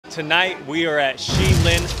Tonight we are at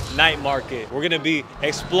Shilajit Night Market. We're gonna be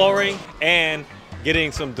exploring and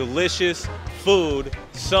getting some delicious food.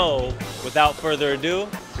 So without further ado,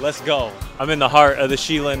 let's go. I'm in the heart of the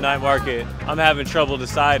Shilajit Night Market. I'm having trouble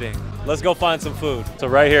deciding. Let's go find some food. So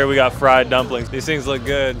right here we got fried dumplings. These things look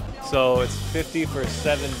good. So it's 50 for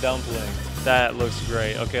 7 dumplings. That looks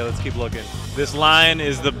great. Okay, let's keep looking. This line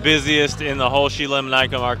is the busiest in the whole Shilajit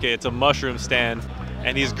Night Market. It's a mushroom stand.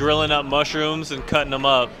 And he's grilling up mushrooms and cutting them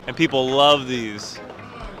up. And people love these.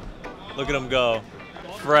 Look at them go.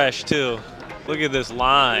 Fresh too. Look at this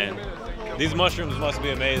line. These mushrooms must be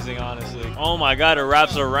amazing, honestly. Oh my God, it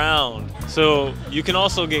wraps around. So you can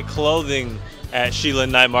also get clothing at Shilajit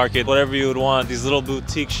Night Market, whatever you would want. These little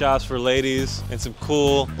boutique shops for ladies and some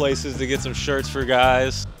cool places to get some shirts for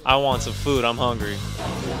guys. I want some food, I'm hungry.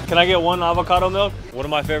 Can I get 1 avocado milk? One of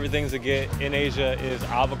my favorite things to get in Asia is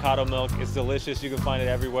avocado milk. It's delicious, you can find it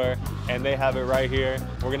everywhere, and they have it right here.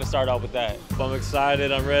 We're gonna start out with that. So I'm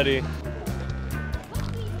excited, I'm ready.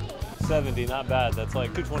 70, not bad, that's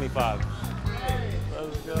like 225.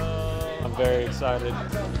 Let's go. I'm very excited.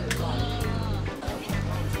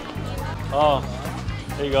 Oh,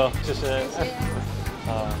 there you go. Just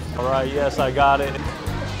all right, yes, I got it.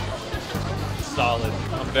 Solid.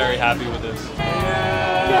 I'm very happy with this.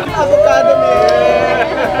 Yeah. Avocado.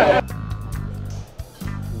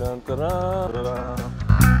 Dun, dun, dun, dun, dun.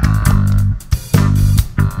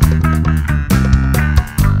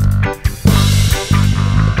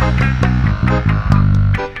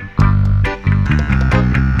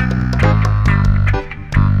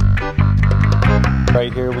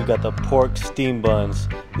 Right here we got the pork steam buns.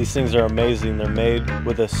 These things are amazing. They're made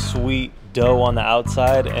with a sweet dough on the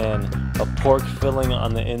outside and a pork filling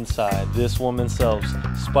on the inside. This woman sells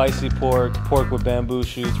spicy pork, pork with bamboo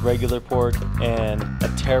shoots, regular pork, and a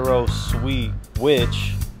taro sweet,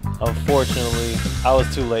 which unfortunately I was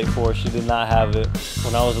too late for. She did not have it.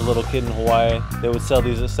 When I was a little kid in Hawaii, they would sell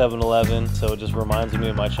these at 7-Eleven, so it just reminds me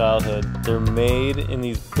of my childhood. They're made in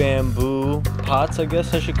these bamboo pots, I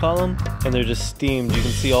guess I should call them, and they're just steamed. You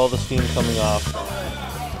can see all the steam coming off.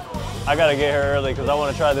 I gotta get here early because I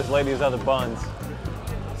want to try this lady's other buns.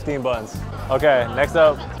 Steam buns. Okay, next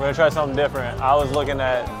up, we're gonna try something different. I was looking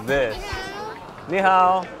at this. Ni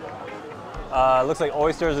hao. Looks like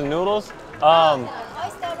oysters and noodles.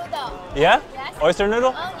 Oyster noodle. Yeah? Yes. Oyster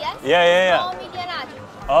noodle? Oh, yes. Yeah. Small, medium, large.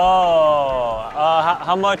 Oh,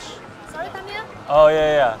 how much? Sorry, Tamil? Oh,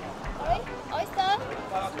 yeah. Sorry? Oyster,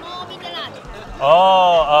 small, medium, large.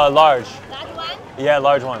 Oh, large. Large one? Yeah,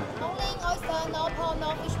 large one. Only oyster, no pork,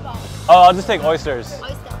 no fish ball. Oh, I'll just take oysters.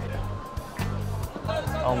 Oyster.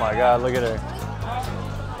 Oh my God, look at her.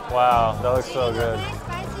 Wow, that looks so good.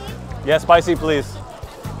 Spicy? Yeah, spicy, please.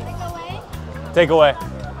 Take away? Take away.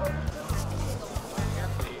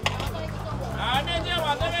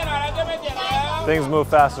 Things move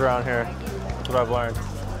fast around here. That's what I've learned.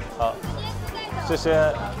 Oh. 谢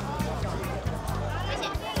谢.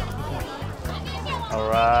 All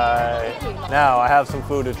right. Now I have some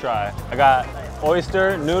food to try. I got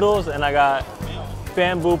oyster noodles and I got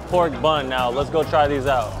bamboo pork bun. Now let's go try these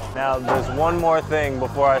out. Now there's one more thing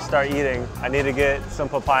before I start eating. I need to get some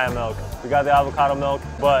papaya milk. We got the avocado milk,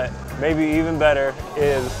 but maybe even better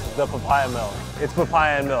is the papaya milk. It's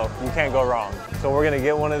papaya and milk, you can't go wrong. So we're gonna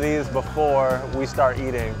get one of these before we start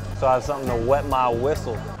eating, so I have something to wet my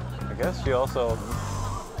whistle. I guess she also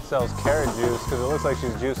sells carrot juice because it looks like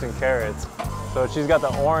she's juicing carrots. So she's got the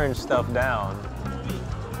orange stuff down.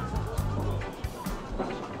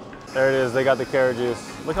 There it is, they got the carrot juice.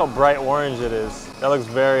 Look how bright orange it is. That looks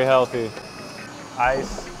very healthy.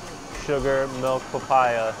 Ice, sugar, milk,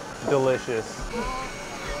 papaya, delicious.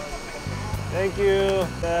 Thank you,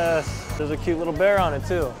 yes. There's a cute little bear on it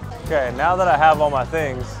too. Okay, now that I have all my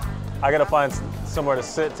things, I gotta find somewhere to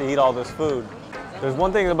sit to eat all this food. There's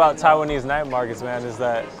one thing about Taiwanese night markets, man, is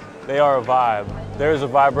that they are a vibe. There's a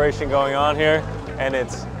vibration going on here, and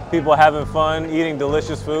it's people having fun, eating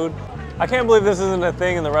delicious food. I can't believe this isn't a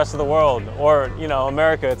thing in the rest of the world, or, you know,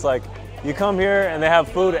 America. It's like, you come here and they have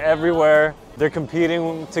food everywhere. They're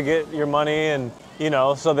competing to get your money, and, you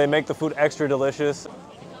know, so they make the food extra delicious.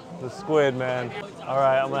 The squid, man. All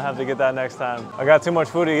right, I'm gonna have to get that next time. I got too much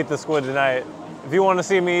food to eat the squid tonight. If you want to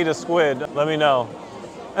see me eat a squid, let me know.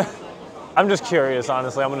 I'm just curious,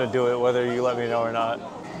 honestly. I'm gonna do it whether you let me know or not.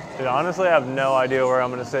 Dude, honestly, I have no idea where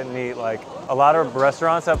I'm gonna sit and eat. Like, a lot of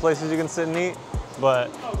restaurants have places you can sit and eat,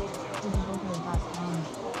 but...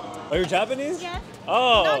 Oh, you're Japanese? Yes.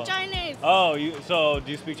 Oh. No Chinese. Oh, so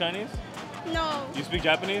do you speak Chinese? No. Do you speak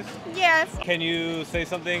Japanese? Yes. Can you say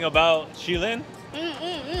something about Shilajit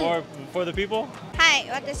for the people? はい、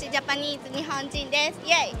私ジャパニーズ日本人です。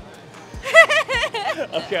イェイ。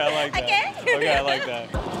Okay, I like that. Okay. Okay, I like that.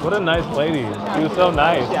 What a nice lady. She was so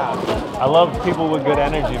nice. I love people with good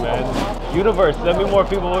energy, man. Universe, send me more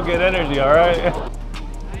people with good energy, all right?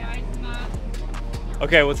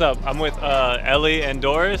 Okay, what's up? I'm with Ellie and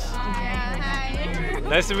Doris. Hi.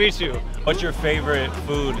 Nice to meet you. What's your favorite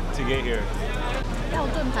food to get here? 药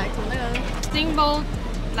炖排骨那个 steamboat,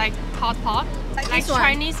 like hot pot, like this one.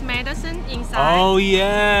 Chinese medicine inside. Oh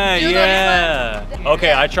yeah, You know yeah.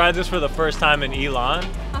 Okay, I tried this for the first time in Elon.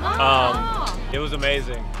 It was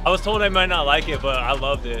amazing. I was told I might not like it, but I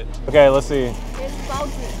loved it. Okay, let's see. It's 包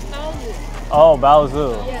子 Oh,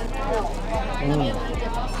 baozi. Yes.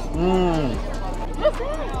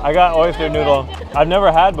 I got oyster noodle. I've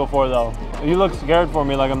never had before though. You look scared for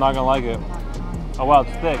me, like I'm not gonna like it. Oh wow,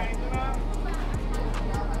 it's thick.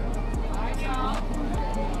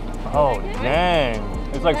 Oh dang.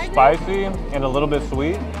 It's like spicy and a little bit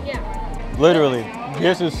sweet. Yeah. Literally,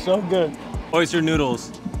 this is so good. Oyster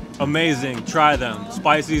noodles, amazing. Try them.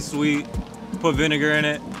 Spicy, sweet. Put vinegar in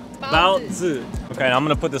it. Baozi. Okay, I'm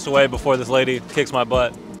gonna put this away before this lady kicks my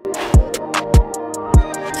butt.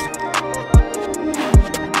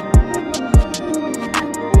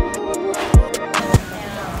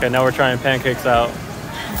 Okay, now we're trying pancakes out.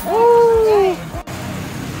 Woo!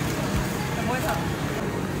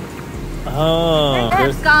 Oh,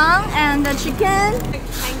 There's gong and the chicken.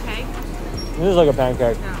 Pancake. this is like a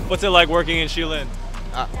pancake. What's it like working in Shilin?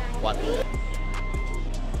 What?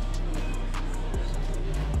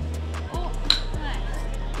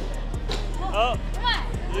 Oh,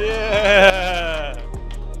 yeah.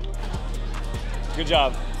 Good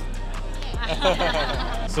job.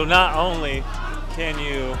 So not only can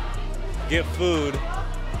you get food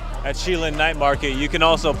at Shilin Night Market, you can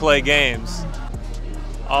also play games.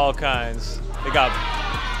 All kinds. They got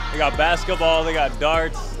basketball, they got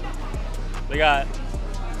darts, they got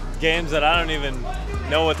games that I don't even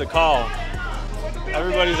know what to call.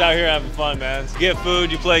 Everybody's out here having fun, man. You get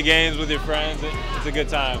food, you play games with your friends, it's a good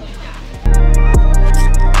time.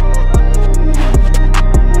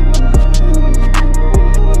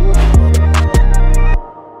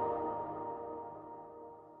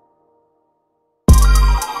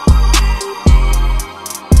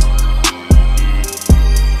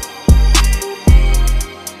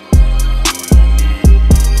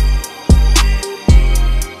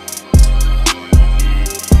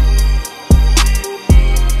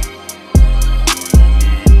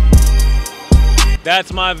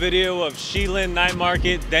 That's my video of Shilin Night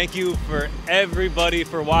Market. Thank you for everybody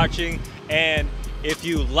for watching. And if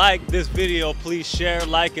you like this video, please share,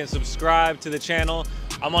 like, and subscribe to the channel.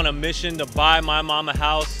 I'm on a mission to buy my mom a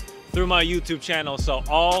house through my YouTube channel, so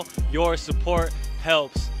all your support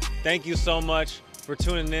helps. Thank you so much for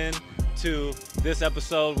tuning in to this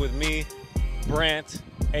episode with me, Brant,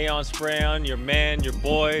 Aeon Sprayon, your man, your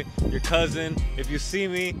boy, your cousin. If you see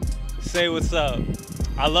me, say what's up.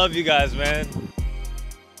 I love you guys, man.